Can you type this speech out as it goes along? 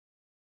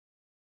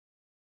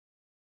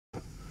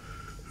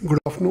Good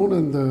afternoon,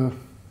 and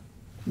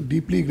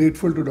deeply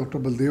grateful to Dr.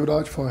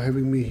 Baldevraj for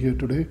having me here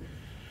today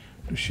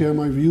to share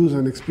my views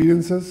and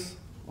experiences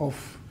of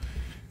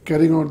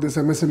carrying out this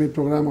MSME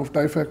program of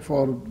TIFAC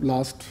for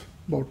last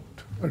about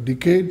a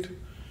decade.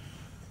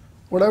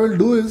 What I will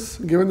do is,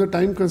 given the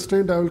time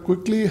constraint, I will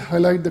quickly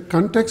highlight the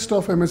context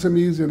of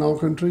MSMEs in our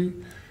country,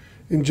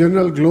 in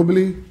general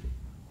globally,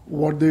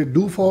 what they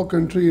do for our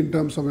country in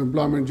terms of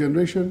employment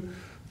generation,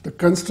 the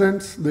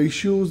constraints, the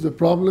issues, the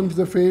problems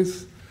they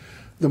face,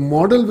 the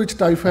model which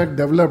TIFAC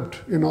developed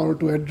in order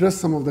to address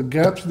some of the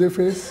gaps they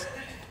face,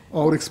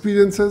 our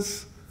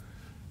experiences,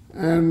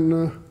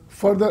 and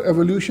further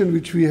evolution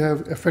which we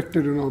have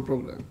effected in our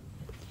program.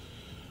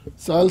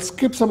 So I'll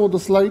skip some of the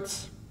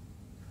slides.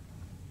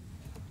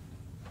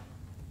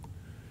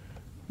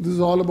 This is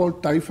all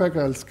about TIFAC,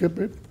 I'll skip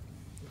it.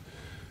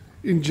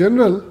 In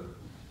general,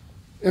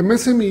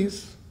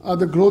 MSMEs are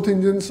the growth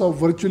engines of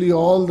virtually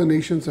all the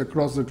nations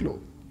across the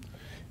globe.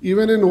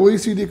 Even in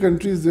OECD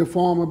countries, they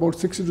form about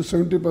 60 to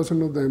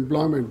 70% of the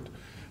employment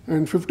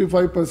and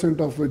 55%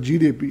 of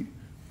GDP.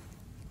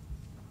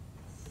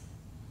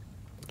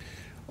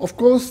 Of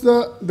course,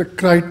 the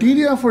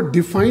criteria for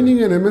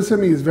defining an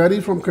MSME vary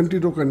from country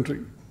to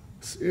country.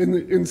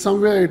 In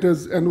somewhere it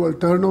is annual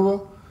turnover,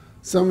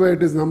 somewhere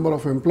it is number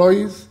of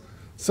employees,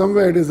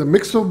 somewhere it is a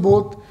mix of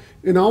both.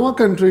 In our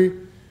country,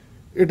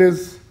 it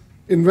is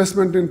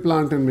investment in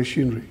plant and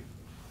machinery.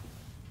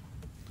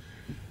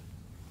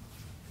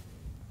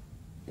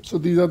 So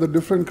these are the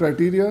different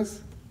criteria.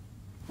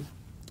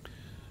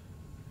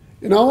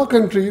 In our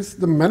countries,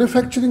 the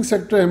manufacturing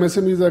sector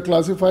MSMEs are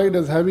classified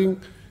as having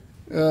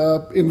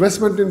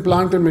investment in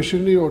plant and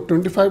machinery of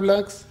 25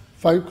 lakhs,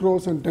 5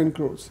 crores and 10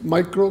 crores,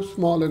 micro,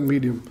 small and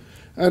medium.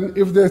 And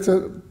if there's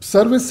a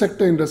service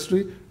sector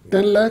industry,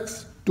 10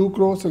 lakhs, 2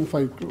 crores and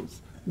 5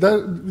 crores.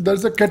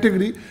 There's a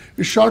category.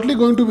 It's shortly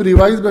going to be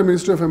revised by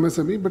Ministry of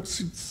MSME, but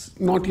it's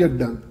not yet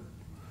done.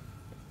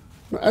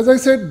 As I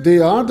said, they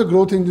are the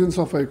growth engines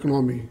of our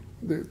economy.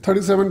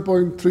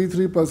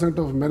 37.33%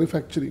 of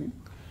manufacturing,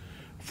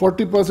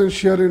 40%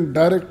 share in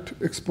direct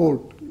export.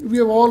 We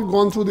have all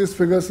gone through these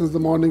figures since the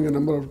morning a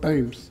number of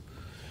times.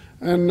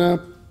 And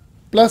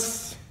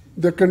plus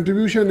the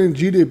contribution in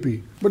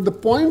GDP. But the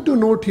point to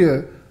note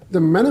here,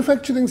 the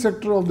manufacturing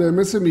sector of the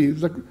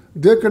MSMEs,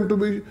 their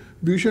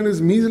contribution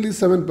is measly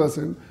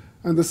 7%,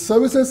 and the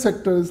services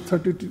sector is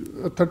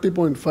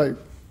 30.5%.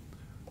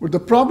 But the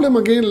problem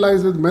again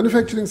lies with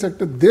manufacturing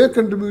sector. Their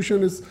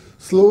contribution is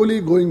slowly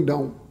going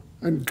down,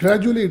 and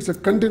gradually it's a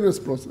continuous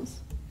process.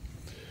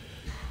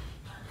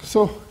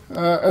 So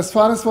as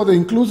far as for the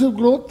inclusive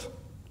growth,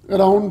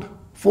 around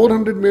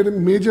 400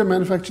 major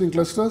manufacturing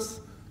clusters,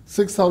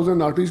 6,000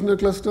 artisanal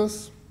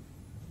clusters.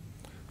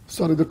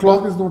 Sorry, the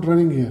clock is not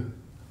running here.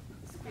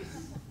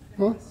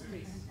 Huh?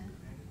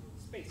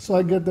 So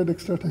I get that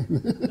extra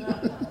time.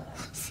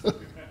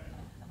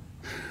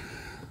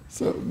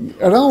 so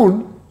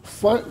around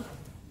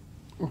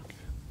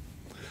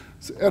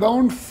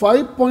around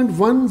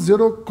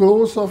 5.10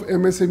 crores of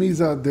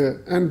MSMEs are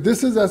there, and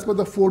this is as per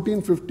the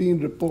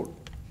 14-15 report.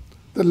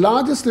 The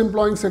largest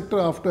employing sector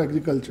after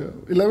agriculture,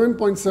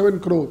 11.7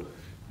 crore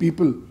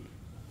people,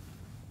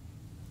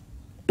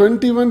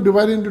 21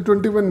 divided into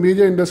 21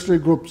 major industry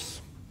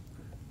groups.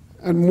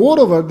 And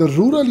moreover, the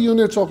rural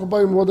units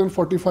occupy more than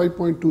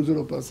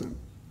 45.20%,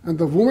 and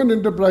the women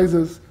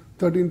enterprises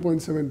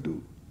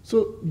 13.72%.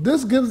 So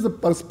this gives the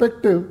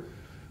perspective,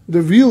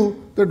 the view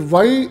that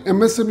why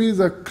MSMEs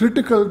are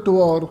critical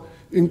to our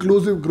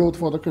inclusive growth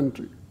for the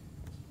country.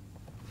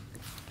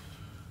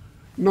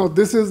 Now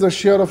this is the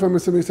share of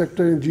MSME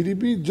sector in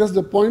GDP. Just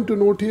the point to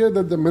note here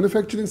that the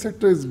manufacturing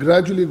sector is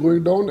gradually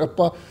going down,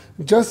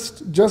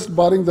 just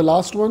barring the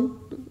last one,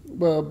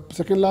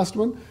 second last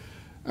one,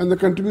 and the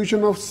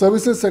contribution of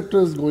services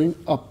sector is going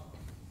up.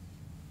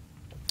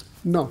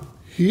 Now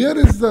here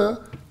is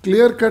the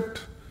clear-cut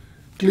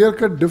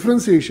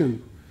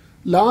differentiation.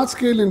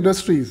 Large-scale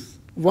industries,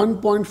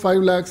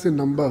 1.5 lakhs in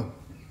number,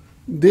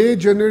 they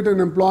generate an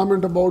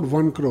employment about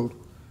 1 crore.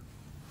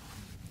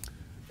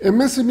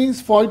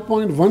 MSMEs,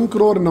 5.1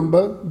 crore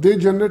number, they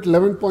generate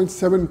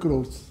 11.7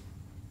 crores.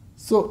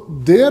 So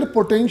their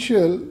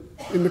potential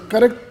in the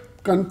correct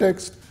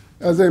context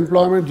as an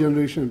employment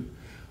generation.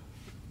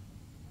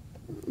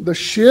 The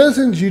shares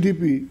in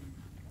GDP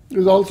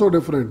is also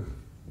different.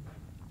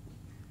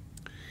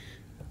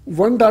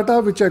 One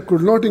data which I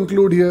could not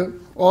include here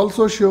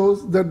also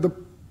shows that the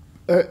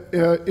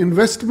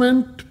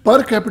investment,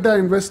 per capita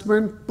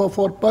investment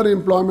per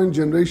employment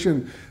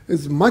generation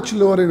is much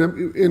lower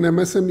in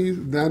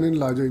MSMEs than in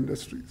larger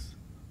industries.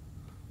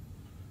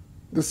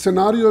 The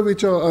scenario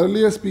which our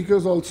earlier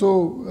speakers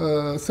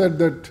also said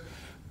that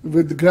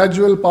with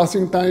gradual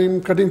passing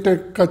time, cutting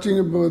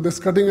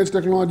edge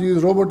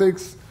technologies,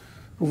 robotics,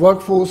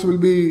 workforce will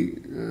be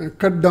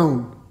cut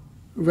down.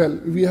 Well,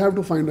 we have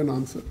to find an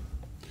answer.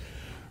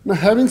 Now,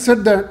 having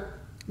said that,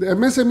 the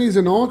MSMEs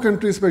in our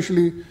country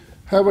especially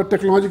have a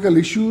technological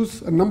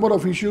issues, a number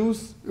of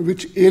issues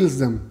which ails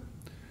them.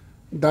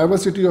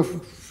 Diversity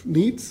of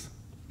needs,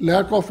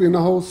 lack of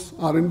in-house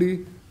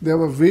R&D, They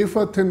have a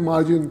wafer thin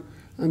margin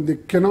and they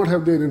cannot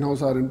have their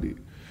in-house R&D.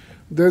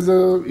 There's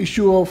an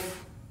issue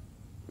of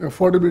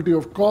affordability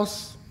of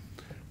costs,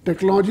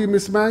 technology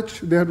mismatch.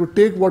 They have to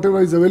take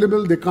whatever is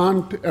available. They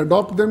can't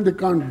adopt them. They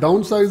can't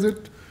downsize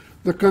it.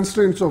 The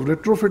constraints of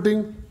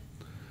retrofitting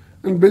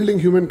and building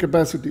human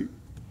capacity.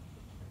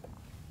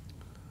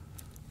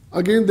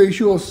 Again, the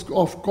issue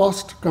of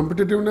cost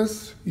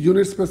competitiveness,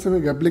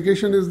 unit-specific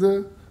application is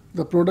there,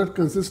 the product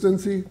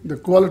consistency, the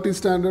quality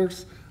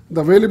standards, the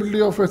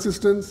availability of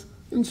assistance,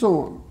 and so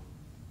on.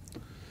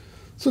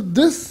 So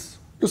this,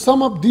 to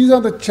sum up, these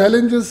are the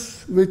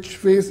challenges which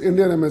face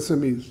Indian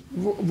MSMEs.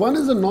 One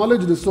is the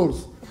knowledge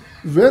resource.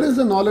 Where is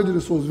the knowledge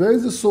resource? Where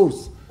is the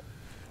source?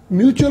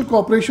 Mutual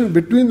cooperation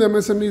between the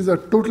MSMEs are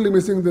totally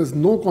missing. There's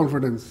no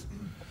confidence.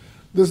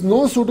 There's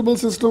no suitable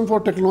system for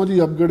technology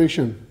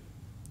upgradation.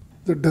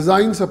 The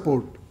design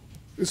support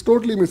is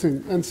totally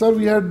missing. And sir,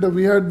 we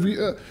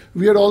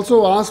had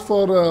also asked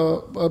for,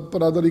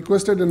 rather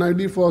requested an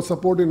ID for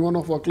support in one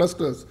of our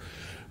clusters.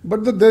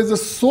 But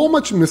there's so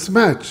much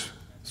mismatch,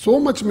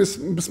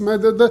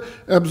 that the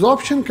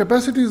absorption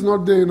capacity is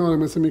not there in our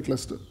MSME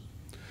cluster.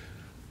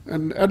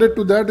 And added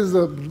to that is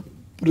the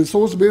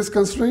resource-based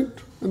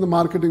constraint and the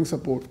marketing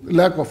support,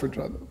 lack of it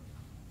rather.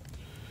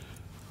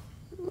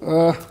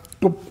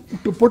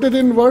 To put it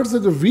in words,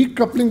 there's a weak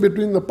coupling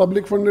between the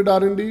public-funded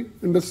R&D,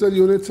 industrial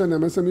units, and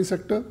MSME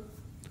sector.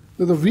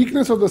 There's a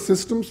weakness of the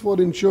systems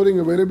for ensuring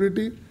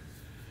availability,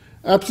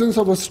 absence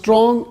of a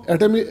strong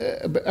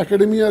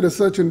academia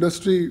research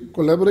industry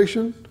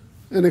collaboration,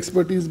 and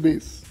expertise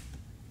base.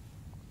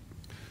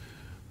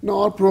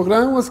 Now, our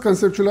program was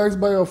conceptualized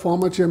by our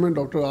former chairman,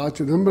 Dr. R.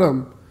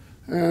 Chidambaram,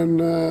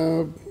 and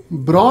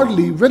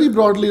very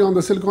broadly on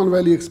the Silicon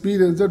Valley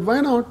experience, that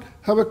why not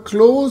have a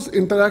close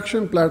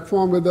interaction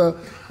platform of the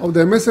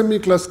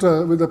MSME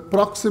cluster with a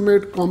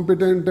proximate,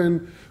 competent,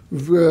 and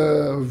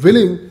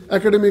willing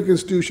academic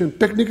institution,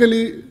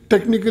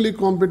 technically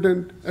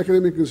competent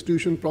academic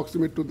institution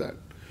proximate to that.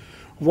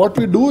 What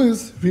we do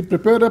is we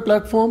prepare a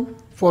platform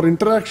for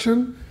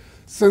interaction,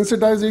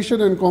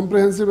 sensitization and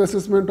comprehensive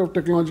assessment of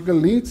technological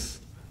needs,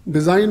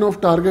 design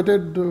of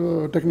targeted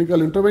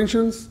technical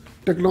interventions,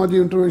 technology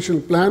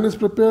intervention plan is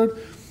prepared.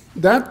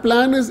 That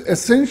plan is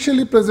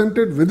essentially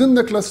presented within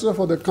the cluster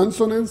for the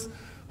consonance,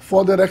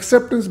 for their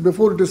acceptance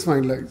before it is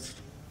finalized.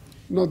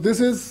 Now, this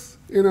is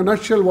in a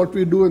nutshell what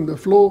we do in the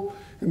flow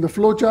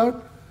chart.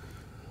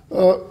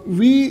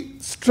 We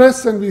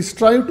stress and we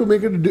strive to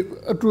make it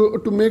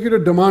a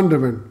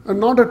demand-driven and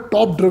not a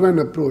top-driven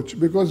approach,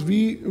 because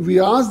we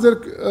ask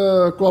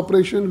their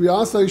cooperation, we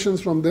ask suggestions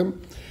from them.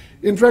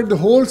 In fact, the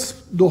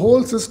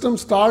whole system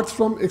starts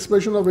from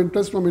expression of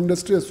interest from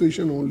industry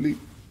association only.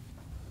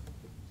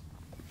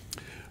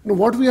 Now,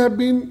 what we have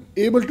been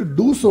able to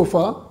do so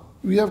far,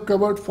 we have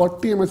covered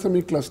 40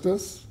 MSME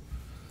clusters,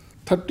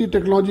 30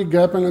 technology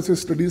gap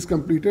analysis studies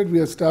completed. We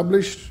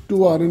established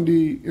 2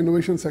 R&D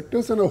innovation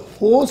sectors and a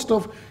host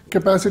of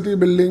capacity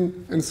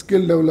building and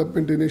skill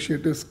development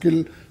initiatives,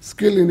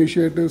 skill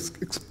initiatives,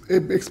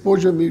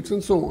 exposure meets,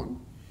 and so on.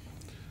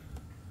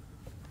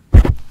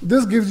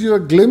 This gives you a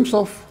glimpse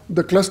of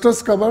the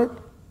clusters covered.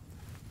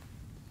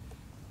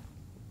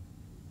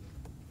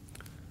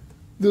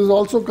 This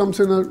also comes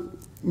in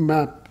a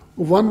map.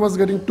 One was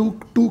getting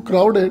too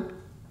crowded,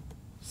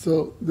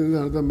 so this is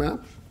another map.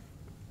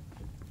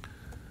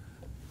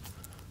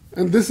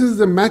 And this is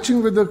the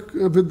matching with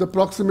the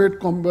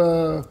proximate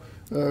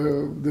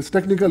this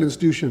technical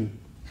institution.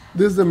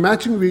 This is the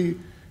matching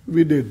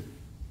we did.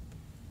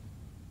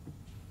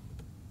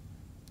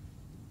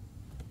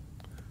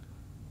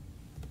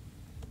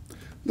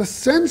 The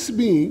sense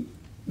being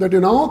that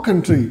in our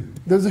country,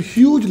 there's a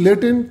huge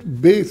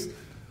latent base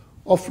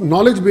of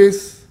knowledge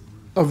base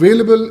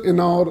available in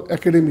our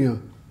academia.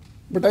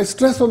 But I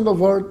stress on the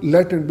word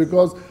latent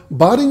because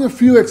barring a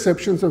few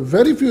exceptions, a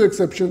very few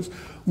exceptions,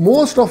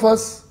 most of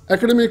us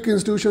academic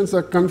institutions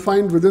are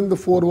confined within the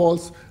 4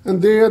 walls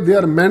and they are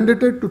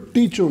mandated to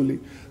teach only.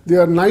 They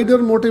are neither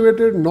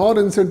motivated nor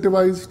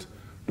incentivized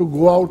to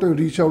go out and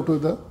reach out to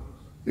the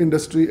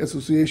industry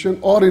association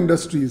or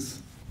industries.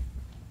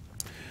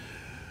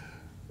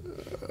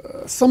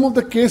 Some of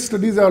the case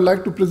studies I would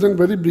like to present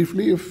very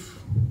briefly if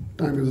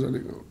time is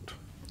running out.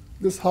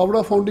 This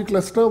Howrah Foundry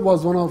cluster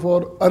was one of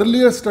our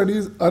earlier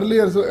studies,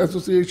 earlier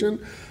association,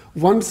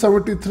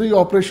 173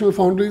 operational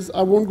foundries.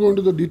 I won't go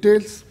into the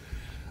details.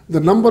 The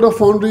number of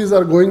foundries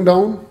are going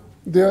down.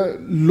 They are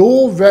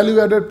low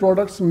value-added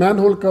products,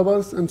 manhole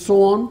covers, and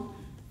so on.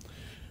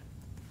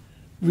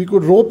 We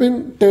could rope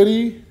in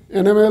TERI,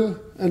 NML,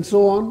 and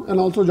so on, and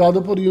also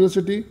Jadavpur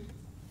University.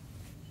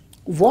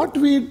 What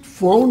we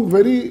found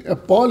very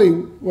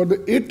appalling was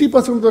that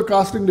 80% of the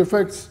casting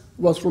defects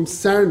was from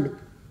sand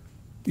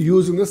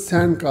used in the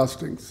sand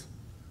castings.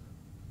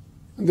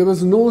 And there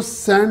was no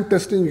sand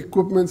testing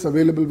equipments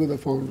available with the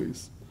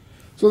foundries.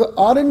 So the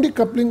R&D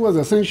coupling was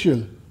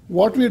essential.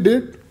 What we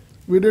did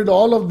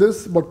all of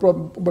this, but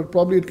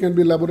probably it can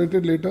be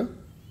elaborated later.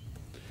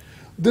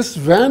 This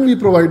van we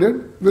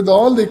provided with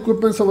all the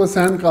equipments of a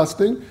sand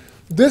casting.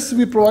 This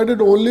we provided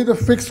only the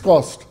fixed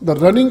cost. The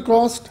running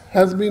cost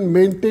has been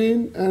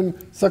maintained and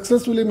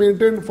successfully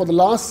maintained for the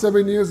last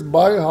 7 years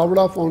by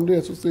Howrah Foundry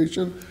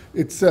Association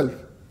itself.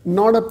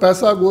 Not a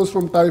paisa goes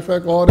from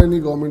TIFAC or any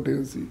government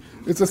agency.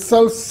 It's a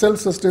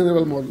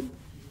self-sustainable model.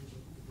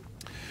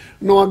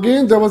 Now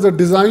again, there was a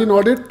design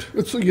audit.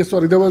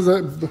 There was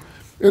a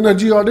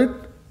energy audit,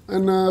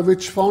 and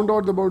which found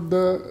out about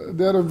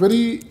there are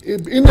very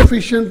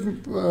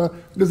inefficient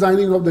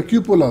designing of the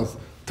cupolas.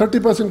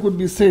 30% could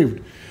be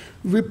saved.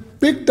 We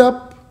picked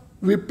up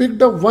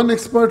one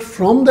expert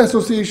from the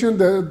association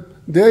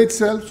there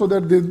itself, so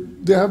that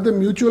they have the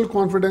mutual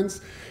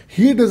confidence.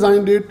 He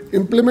designed it,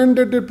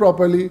 implemented it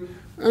properly,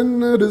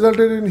 and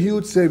resulted in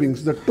huge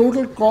savings. The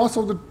total cost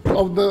of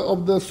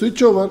the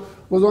switchover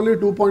was only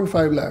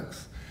 2.5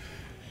 lakhs.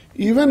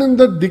 Even in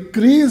the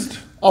decreased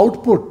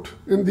output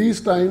in these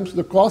times,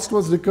 the cost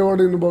was recovered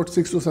in about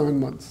 6 to 7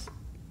 months.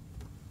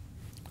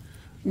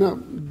 Now,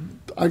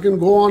 I can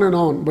go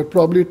on, but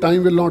probably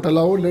time will not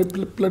allow.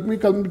 Let me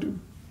come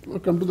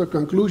to the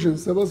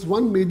conclusions. There was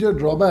one major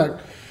drawback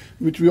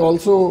which we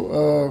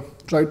also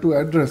tried to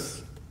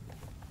address.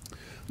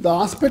 The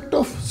aspect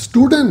of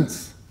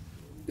students'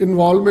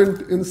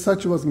 involvement in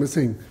such was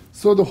missing.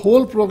 So the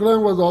whole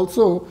program was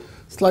also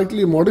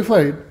slightly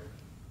modified,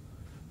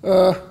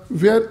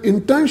 where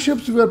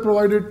internships were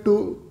provided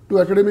to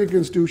academic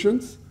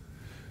institutions.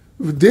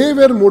 They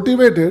were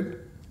motivated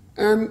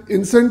and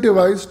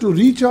incentivized to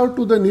reach out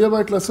to the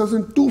nearby clusters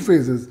in 2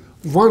 phases.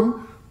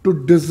 One, to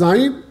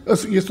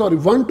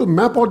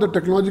map out the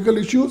technological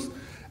issues,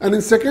 and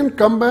in second,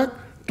 come back,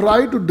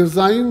 try to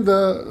design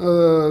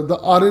the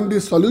R&D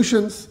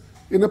solutions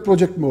in a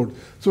project mode.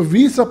 So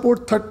we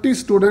support 30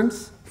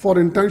 students for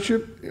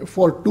internship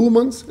for 2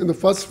 months in the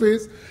first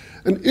phase,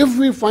 and if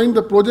we find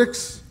the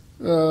projects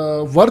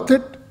worth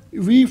it,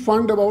 we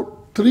fund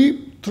about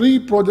 3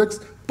 projects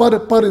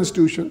per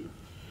institution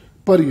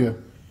per year.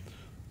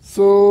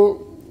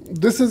 So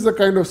this is the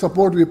kind of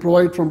support we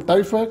provide from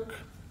TIFAC,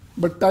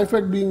 but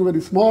TIFAC being a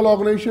very small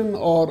organization,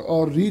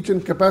 or reach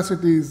and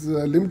capacity is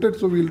limited,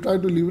 so we'll try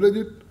to leverage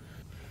it.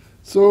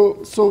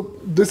 So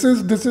this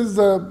is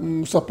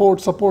the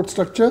support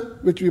structure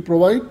which we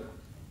provide.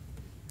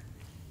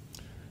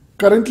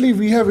 Currently,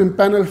 we have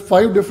impaneled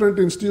 5 different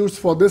institutes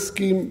for this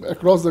scheme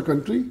across the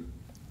country.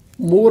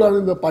 More are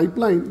in the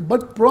pipeline,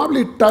 but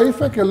probably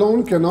TIFAC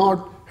alone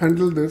cannot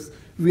handle this.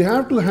 We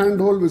have to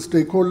handhold with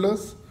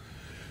stakeholders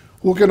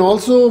who can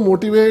also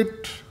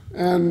motivate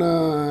and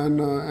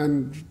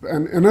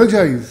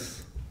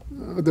energize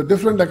the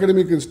different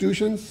academic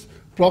institutions,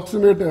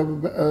 proximate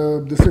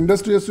this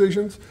industry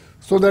associations,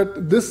 so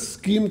that this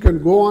scheme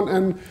can go on.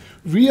 And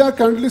we are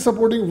currently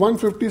supporting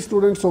 150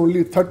 students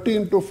only, 30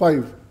 into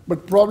 5,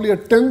 but probably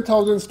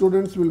 10,000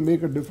 students will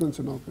make a difference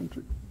in our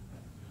country.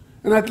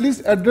 And at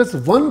least address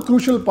one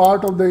crucial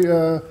part of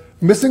the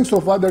missing so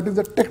far, that is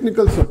the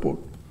technical support.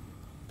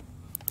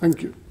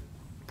 Thank you.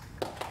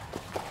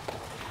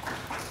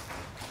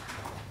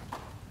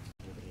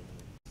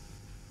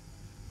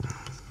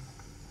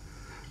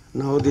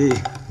 Now the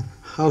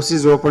house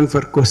is open for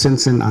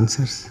questions and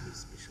answers.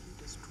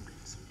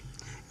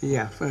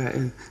 Yeah,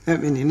 I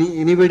mean,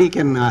 anybody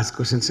can ask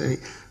questions.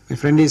 My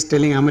friend is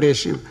telling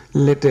Amaresh,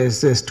 let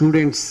us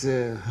students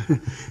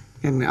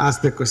can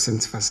ask the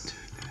questions first.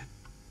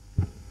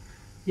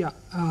 Yeah,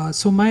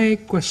 so my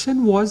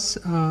question was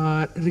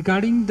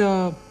regarding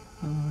the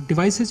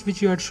devices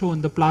which you had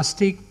shown, the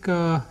plastic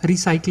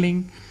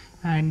recycling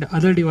and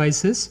other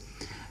devices.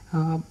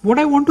 What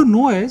I want to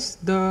know is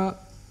the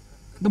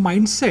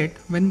mindset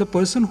when the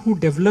person who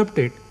developed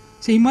it,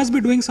 so he must be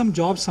doing some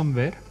job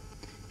somewhere,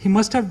 he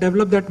must have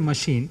developed that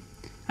machine,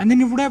 and then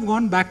he would have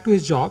gone back to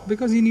his job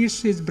because he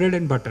needs his bread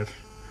and butter.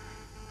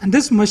 And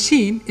this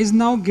machine is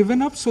now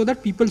given up so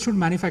that people should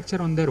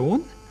manufacture on their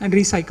own and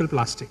recycle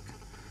plastic.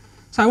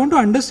 So I want to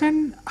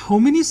understand how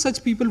many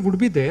such people would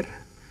be there,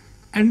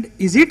 and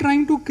is he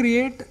trying to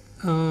create,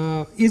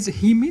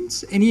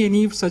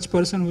 any such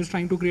person who is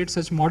trying to create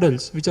such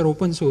models which are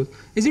open source,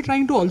 is he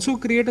trying to also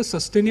create a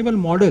sustainable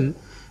model?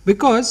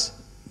 Because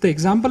the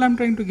example I'm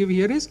trying to give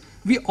here is,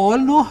 we all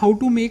know how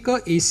to make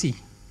a AC.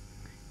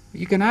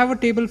 You can have a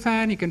table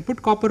fan, you can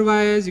put copper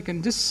wires, you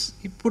can just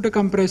put a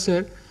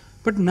compressor,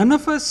 but none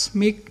of us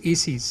make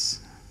ACs.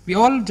 We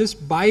all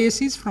just buy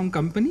ACs from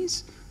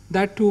companies,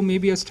 that too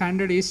maybe a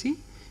standard AC,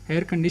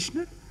 air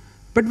conditioner,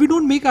 but we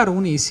don't make our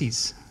own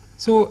ACs.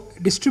 So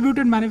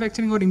distributed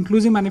manufacturing or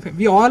inclusive manufacturing,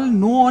 we all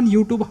know on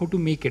YouTube how to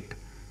make it.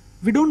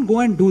 We don't go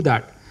and do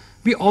that.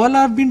 We all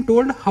have been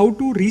told how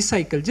to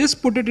recycle.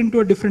 Just put it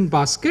into a different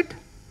basket,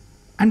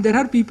 and there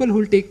are people who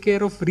will take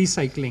care of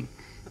recycling.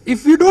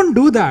 If we don't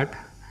do that,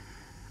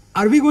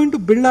 are we going to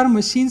build our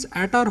machines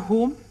at our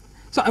home?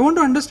 So I want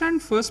to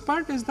understand, first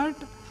part is that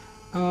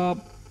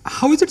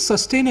how is it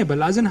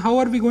sustainable? As in, how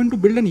are we going to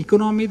build an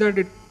economy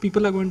that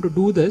people are going to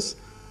do this?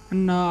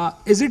 And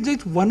is it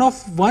just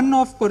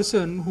one-off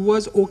person who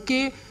was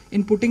okay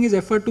in putting his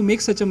effort to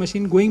make such a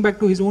machine, going back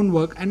to his own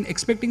work and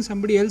expecting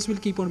somebody else will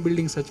keep on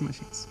building such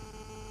machines?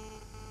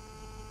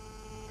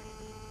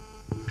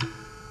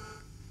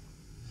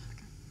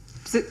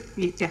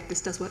 Yeah,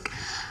 this does work.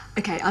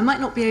 Okay, I might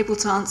not be able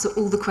to answer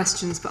all the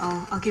questions, but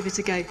I'll give it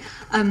a go.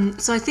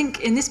 So I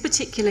think in this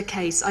particular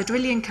case, I'd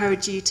really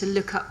encourage you to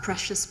look up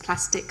precious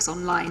plastics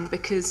online,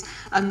 because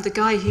the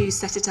guy who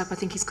set it up, I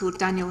think he's called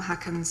Daniel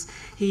Hackens,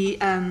 he's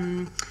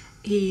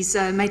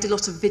made a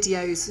lot of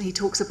videos, and he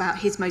talks about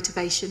his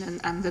motivation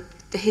and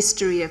the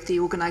history of the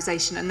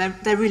organisation, and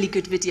they're really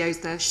good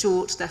videos. They're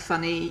short, they're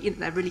funny,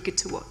 they're really good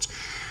to watch.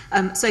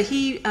 So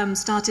he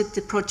started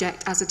the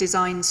project as a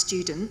design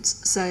student.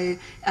 So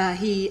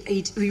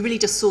he really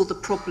just saw the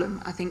problem.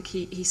 I think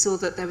he saw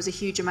that there was a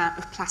huge amount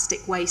of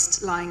plastic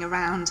waste lying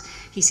around.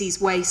 He sees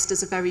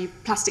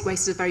plastic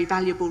waste as a very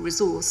valuable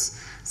resource.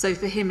 So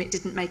for him, it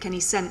didn't make any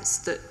sense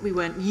that we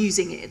weren't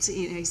using it.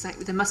 He's like,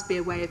 there must be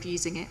a way of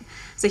using it.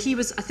 So he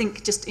was, I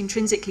think, just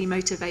intrinsically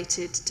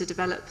motivated to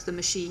develop the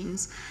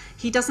machines.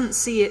 He doesn't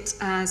see it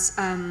as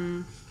a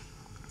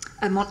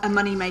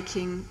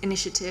money-making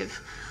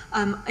initiative.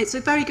 It's a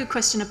very good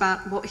question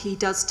about what he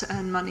does to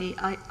earn money.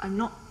 I'm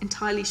not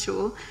entirely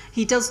sure.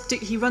 He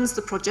runs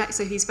the project,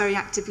 so he's very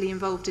actively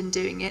involved in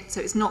doing it.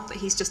 So it's not that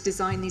he's just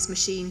designed these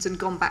machines and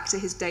gone back to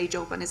his day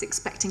job and is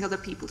expecting other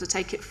people to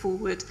take it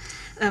forward.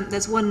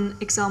 There's one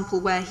example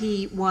where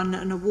he won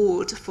an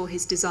award for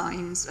his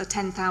designs, a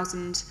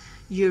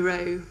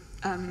 €10,000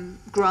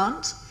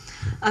 grant,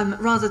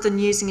 rather than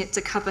using it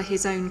to cover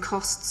his own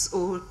costs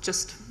or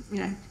just,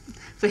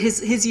 for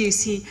his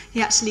use, he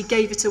actually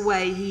gave it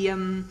away.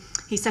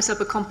 He set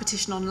up a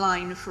competition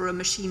online for a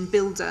machine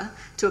builder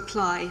to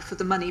apply for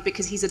the money,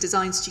 because he's a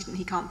design student,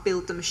 he can't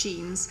build the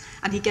machines,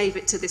 and he gave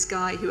it to this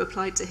guy who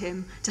applied to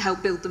him to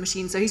help build the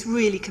machine. So he's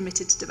really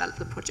committed to develop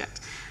the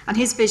project. And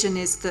his vision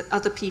is that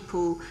other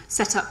people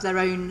set up their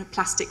own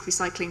plastic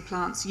recycling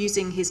plants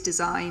using his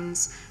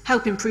designs,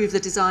 help improve the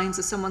designs.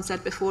 As someone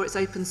said before, it's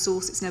open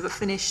source, it's never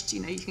finished,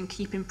 you can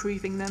keep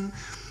improving them.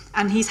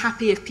 And he's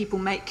happy if people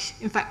make,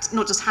 in fact,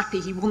 not just happy,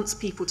 he wants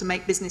people to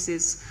make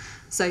businesses.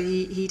 So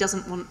he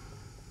doesn't want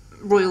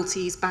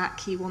royalties back,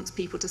 he wants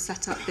people to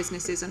set up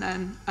businesses and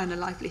earn a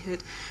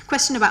livelihood.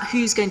 Question about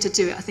who's going to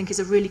do it, I think, is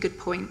a really good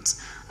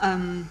point.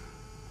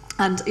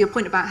 And your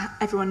point about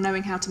everyone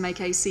knowing how to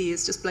make AC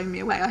has just blown me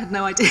away. I had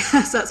no idea,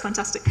 so that's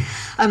fantastic.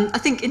 I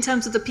think in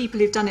terms of the people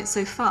who've done it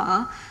so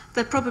far,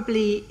 they're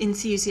probably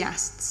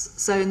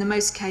enthusiasts. So in the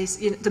most case,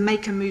 the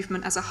maker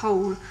movement as a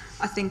whole,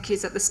 I think,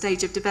 is at the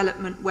stage of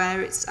development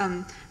where it's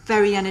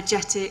very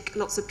energetic.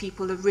 Lots of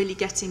people are really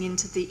getting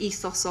into the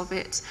ethos of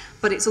it,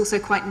 but it's also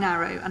quite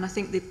narrow. And I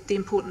think the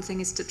important thing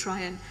is to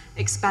try and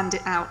expand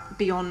it out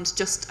beyond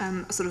just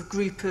a sort of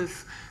group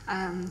of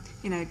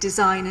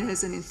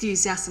designers and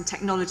enthusiasts and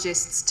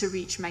technologists to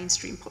reach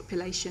mainstream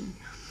population.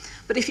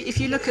 But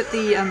if you look at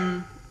the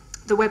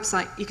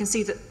website, you can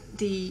see that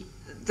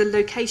the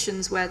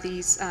locations where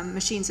these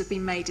machines have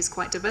been made is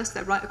quite diverse.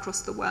 They're right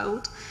across the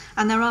world,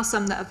 and there are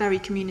some that are very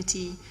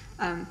community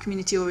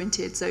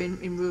oriented. So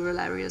in rural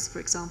areas, for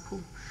example.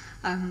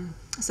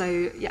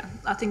 So yeah,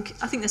 I think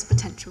there's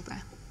potential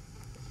there.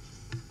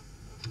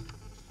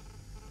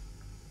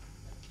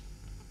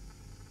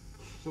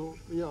 So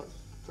yeah,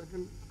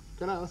 second,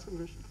 can I ask a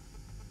question?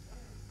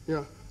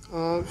 Yeah.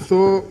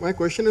 So my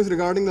question is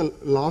regarding the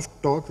last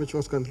talk which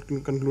was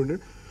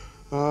concluded.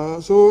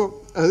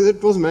 So as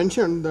it was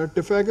mentioned that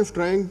TIFAC is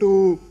trying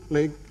to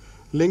link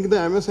the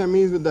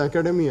MSMEs with the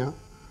academia,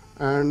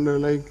 and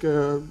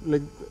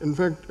in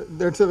fact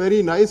that's a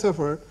very nice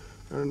effort.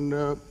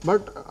 And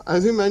but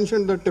as you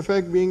mentioned, that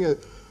TIFAC being a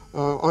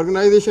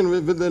organization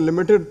with a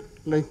limited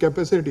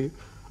capacity,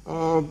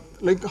 how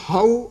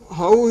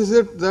is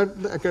it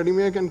that the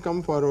academia can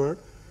come forward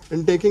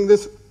in taking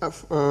this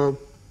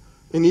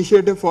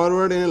initiative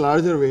forward in a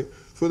larger way,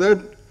 so that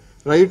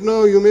right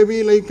now you may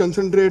be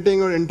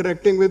concentrating or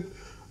interacting with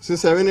say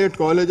 7-8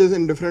 colleges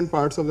in different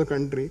parts of the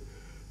country.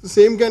 The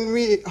same can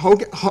be, how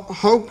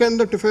can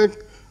the TIFAC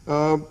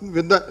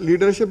with the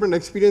leadership and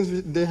experience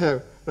which they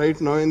have right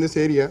now in this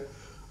area,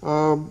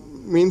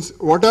 means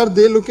what are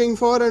they looking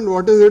for and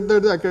what is it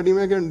that the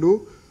academia can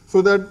do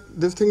so that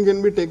this thing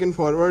can be taken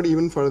forward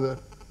even further?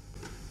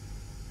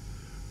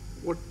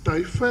 What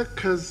TIFAC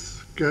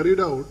has carried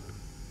out,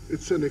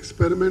 it's an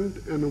experiment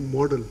and a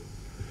model.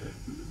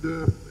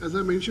 As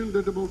I mentioned,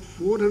 that about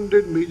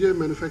 400 major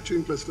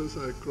manufacturing clusters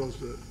are across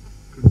the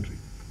country.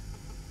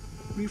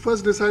 We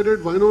first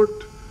decided, why not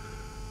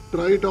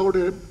try it out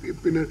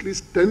in at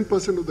least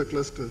 10% of the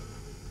cluster,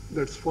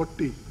 that's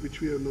 40,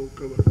 which we have now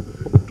covered.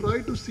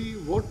 Try to see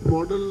what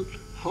model,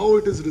 how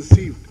it is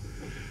received.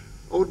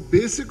 Our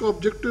basic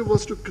objective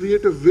was to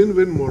create a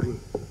win-win model,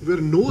 where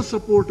no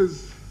support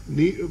is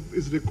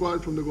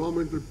required from the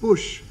government with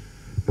push,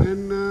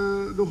 and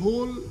the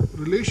whole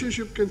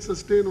relationship can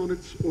sustain on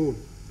its own.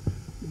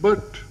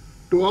 But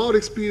to our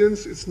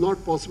experience, it's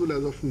not possible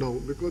as of now,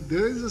 because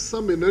there is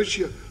some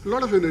inertia, a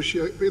lot of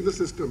inertia in the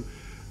system,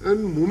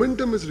 and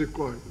momentum is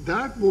required.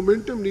 That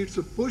momentum needs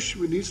a push,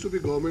 needs to be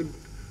government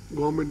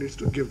needs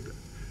to give that.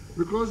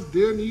 Because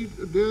there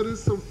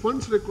is some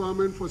funds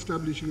requirement for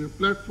establishing a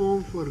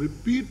platform, for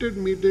repeated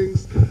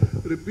meetings,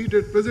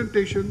 repeated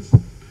presentations,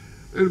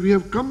 And we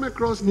have come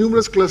across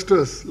numerous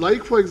clusters,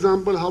 like for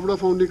example, Howrah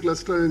Foundry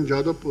cluster in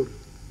Jadavpur.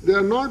 They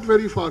are not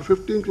very far,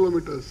 15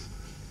 kilometers.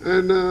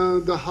 And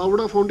the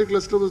Howrah Foundry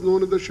cluster was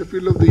known as the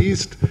Sheffield of the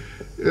East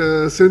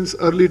since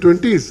early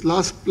 20s,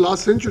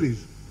 last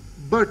centuries.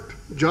 But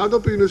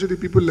Jadavpur University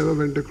people never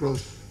went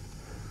across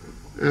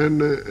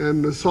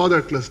and saw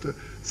that cluster.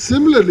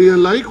 Similarly,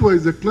 and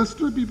likewise, the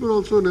cluster people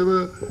also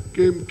never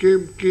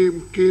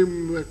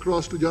came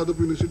across to Jadavpur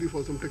University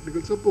for some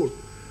technical support.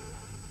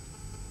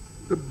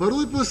 The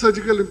Barodipur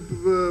surgical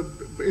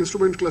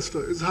instrument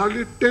cluster is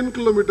hardly 10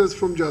 kilometers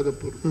from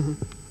Jadavpur.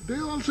 They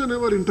also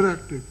never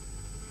interacted.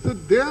 So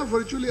they are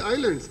virtually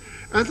islands.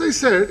 As I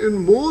said,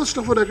 in most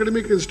of our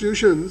academic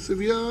institutions,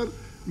 we are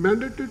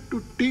mandated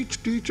to teach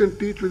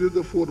within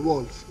the four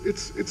walls.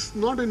 It's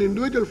not an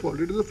individual fault,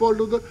 it is a fault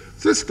of the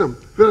system.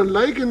 Where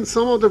unlike in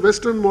some of the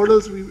Western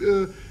models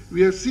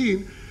we have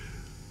seen,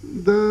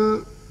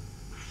 the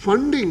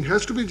funding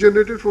has to be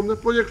generated from the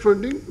project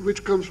funding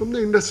which comes from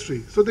the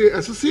industry. So the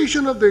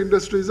association of the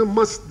industry is a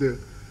must there.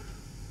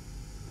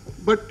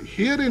 But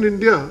here in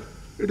India,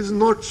 it is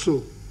not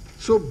so.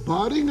 So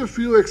barring a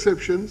few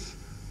exceptions,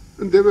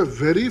 and there were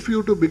very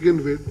few to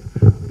begin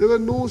with, there were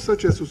no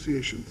such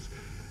associations.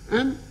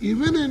 And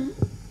even in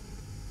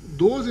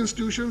those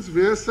institutions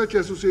where such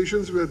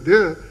associations were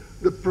there,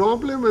 the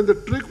problem and the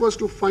trick was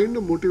to find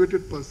a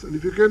motivated person.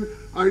 If you can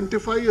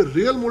identify a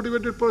real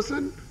motivated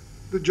person,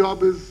 the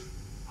job is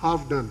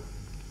half done.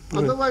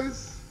 Right.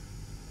 Otherwise,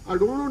 I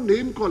don't want to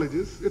name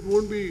colleges, it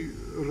won't be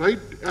right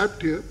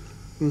apt here,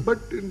 but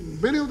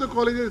in many of the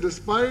colleges,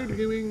 despite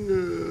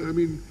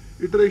giving,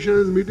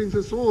 iterations, meetings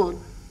and so on,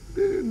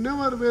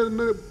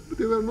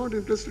 they were not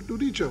interested to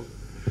reach out.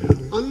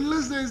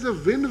 Unless there is a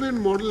win-win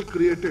model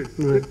created.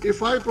 Right.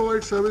 If I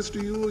provide service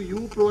to you,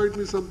 you provide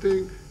me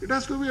something, it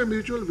has to be a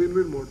mutual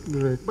win-win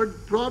model. Right.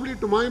 But probably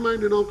to my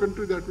mind in our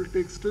country that will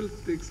still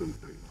take some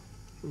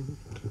time.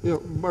 Yeah,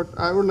 but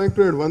I would like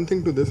to add one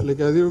thing to this. Like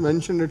as you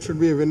mentioned, it should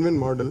be a win-win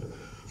model.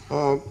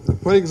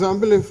 For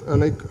example, if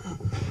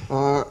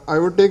I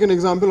would take an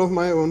example of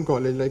my own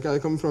college, like I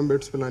come from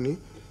BITS Pilani.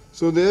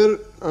 So there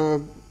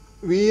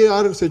we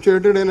are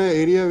situated in an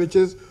area which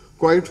is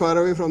quite far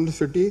away from the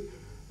city,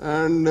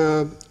 and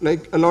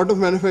like a lot of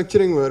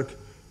manufacturing work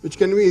which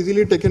can be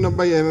easily taken up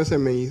by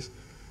MSMEs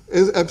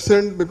is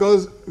absent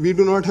because we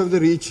do not have the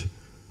reach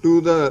to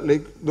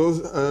those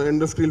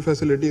industrial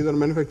facilities or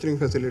manufacturing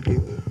facilities.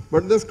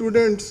 But the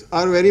students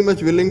are very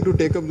much willing to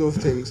take up those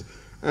things.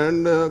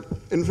 And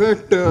in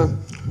fact,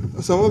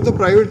 some of the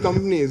private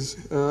companies,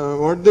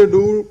 what they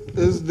do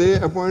is they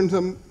appoint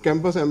some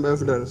campus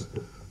ambassadors.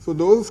 So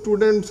those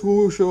students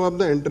who show up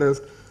the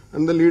interest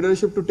and the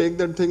leadership to take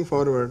that thing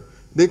forward,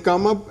 they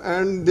come up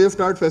and they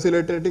start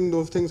facilitating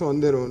those things on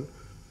their own.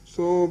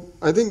 So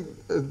I think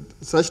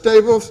such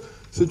type of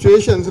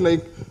situations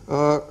like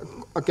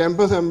a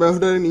campus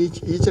ambassador in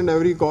each and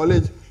every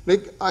college,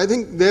 like I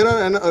think there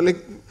are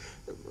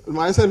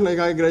myself, like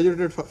I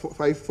graduated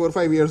 4 or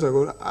 5 years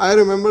ago. I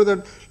remember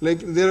that like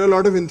there are a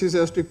lot of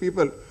enthusiastic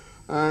people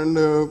and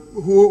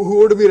who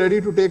would be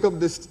ready to take up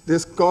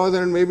this cause,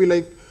 and maybe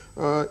like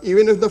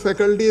even if the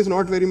faculty is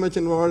not very much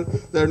involved,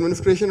 the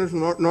administration is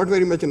not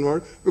very much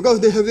involved, because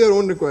they have their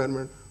own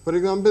requirement. For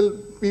example,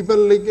 people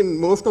like in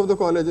most of the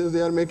colleges,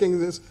 they are making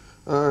this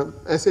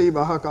SAE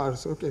Baha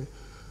cars, okay.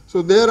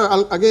 So there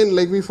again,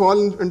 like we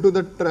fall into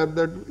the trap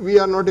that we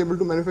are not able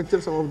to manufacture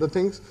some of the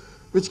things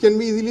which can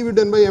be easily be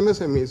done by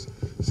MSMEs.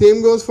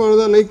 Same goes for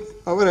the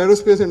our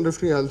aerospace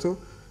industry also.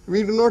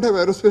 We do not have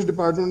aerospace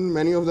department in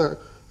many of the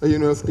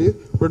universities,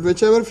 but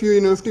whichever few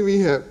university we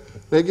have,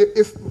 like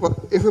if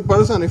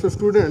a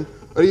student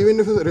or even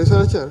if a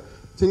researcher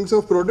thinks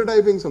of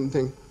prototyping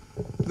something,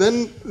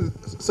 then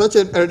such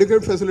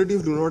adequate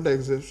facilities do not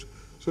exist.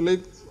 So like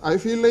I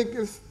feel like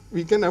if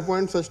we can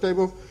appoint such type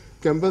of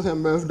campus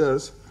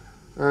ambassadors,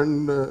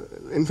 and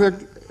in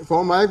fact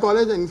for my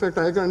college, in fact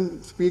I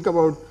can speak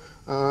about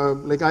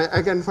like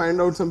I can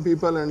find out some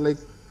people and like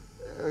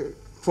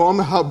form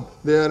a hub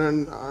there,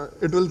 and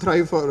it will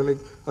thrive for like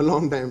a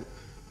long time.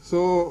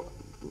 So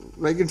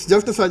like it's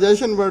just a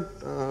suggestion, but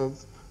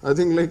I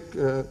think like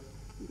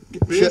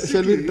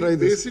shall we try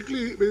this?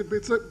 Basically,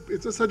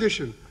 it's a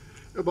suggestion.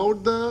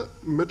 About the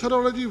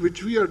methodology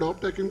which we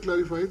adopt, I can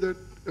clarify that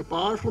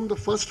apart from the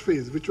first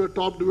phase, which were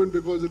top driven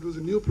because it was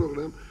a new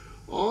program,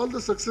 all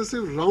the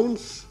successive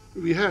rounds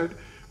we had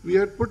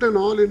put an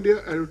all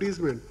India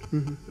advertisement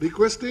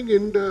requesting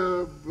in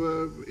the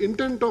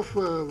intent of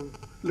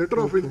letter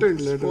of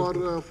intents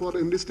for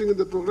enlisting in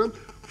the program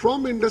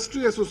from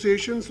industry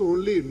associations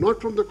only, not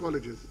from the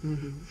colleges.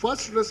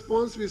 First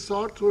response we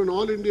sought through an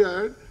all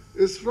India ad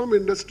is from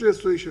industry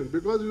association,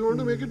 because we want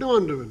to make it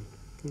demand driven.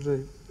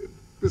 Right.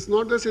 It's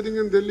not that sitting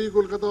in Delhi,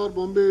 Kolkata or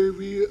Bombay,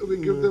 we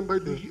give them by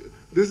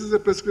this is a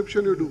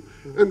prescription you do.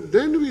 And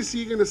then we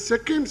seek in a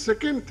second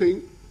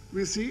thing,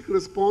 we seek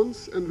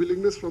response and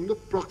willingness from the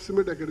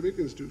proximate academic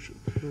institution.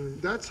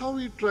 That's how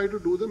we try to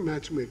do the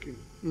matchmaking.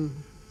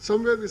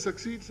 Somewhere we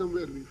succeed,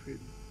 somewhere we fail.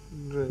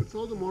 Right. That's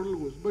how the model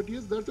goes. But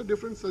yes, that's a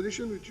different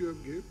suggestion which you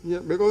have gave. Yeah,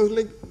 because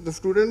like the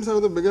students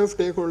are the biggest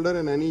stakeholder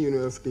in any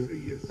university.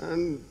 Yes.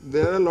 And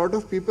there are a lot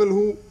of people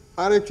who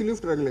are actually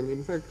struggling.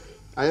 In fact,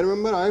 I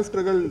remember I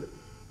struggled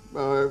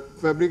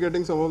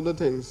fabricating some of the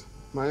things,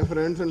 my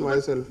friends and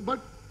myself.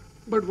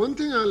 But one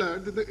thing I'll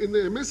add, that in the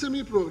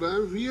MSME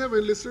program, we have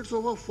enlisted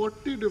over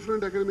 40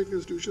 different academic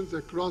institutions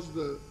across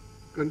the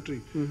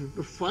country.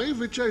 The 5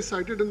 which I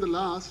cited in the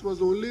last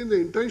was only in the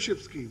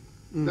internship scheme.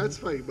 That's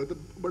 5.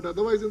 But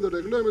otherwise, in the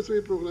regular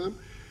MSME program,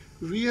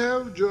 we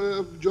have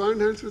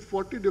joined hands with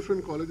 40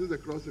 different colleges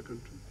across the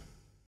country.